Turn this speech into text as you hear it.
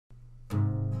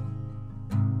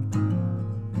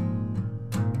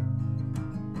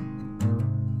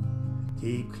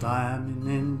keep climbing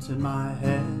into my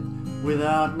head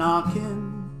without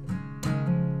knocking.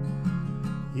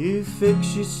 You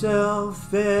fix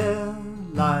yourself there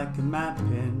like a map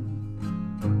pin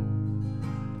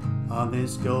on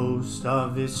this ghost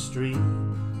of this street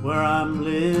where I'm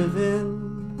living.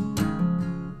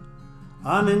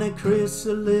 I'm in a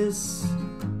chrysalis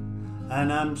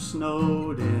and I'm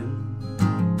snowed in.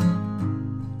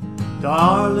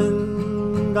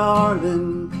 Darling,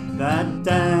 darling, that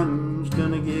dam's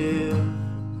gonna give.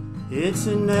 It's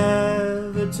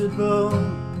inevitable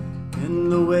in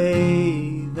the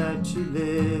way that you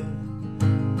live.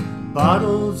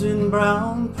 Bottles in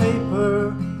brown paper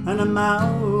and a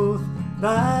mouth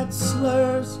that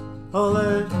slurs, oh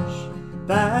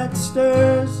that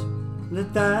stirs.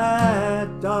 Let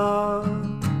that dogwood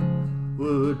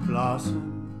blossom.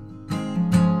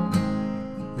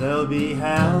 There'll be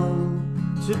hell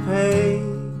to pay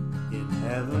in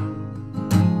heaven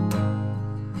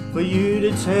for you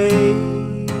to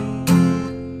take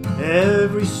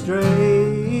every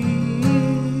stray.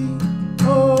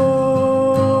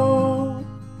 Oh,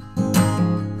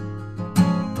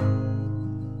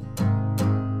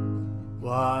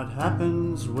 what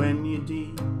happens when you're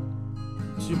deep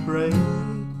to break?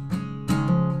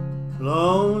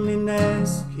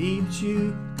 Loneliness keeps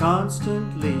you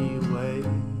constantly awake.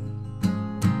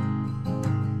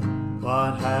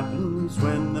 What happens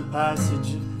when the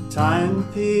passage of time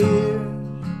appears?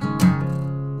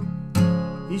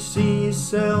 You see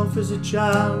yourself as a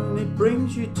child and it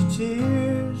brings you to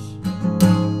tears.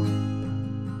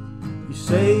 You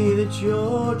say that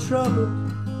you're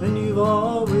troubled and you've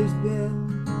always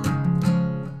been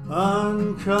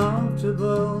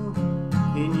uncomfortable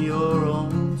in your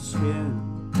own skin.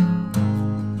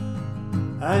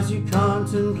 As you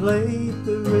contemplate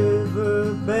the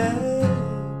riverbed,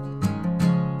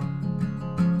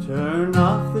 turn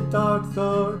off the dark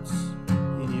thoughts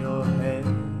in your head.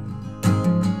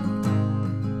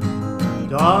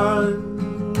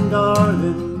 Darling,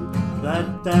 darling,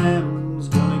 that dam's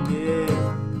gonna give.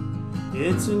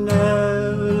 It's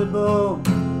inevitable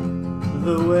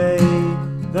the way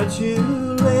that you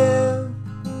live.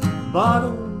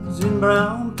 Bottles in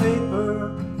brown paper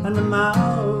and a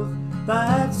mouth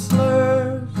that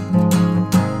slurs,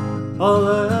 all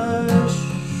the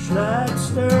that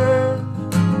stirs.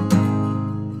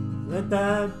 Let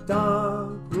that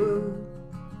dogwood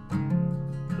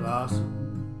blossom.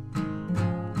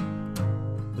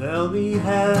 There'll be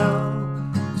hell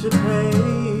to pay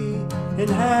in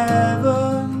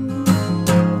heaven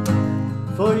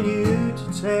for you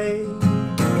to take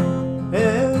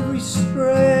every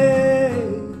stray.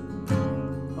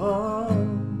 Oh,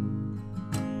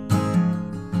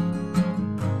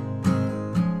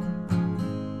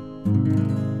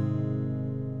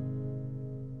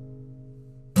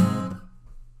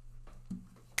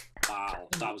 wow,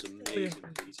 that was amazing,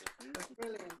 Peter.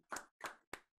 Brilliant.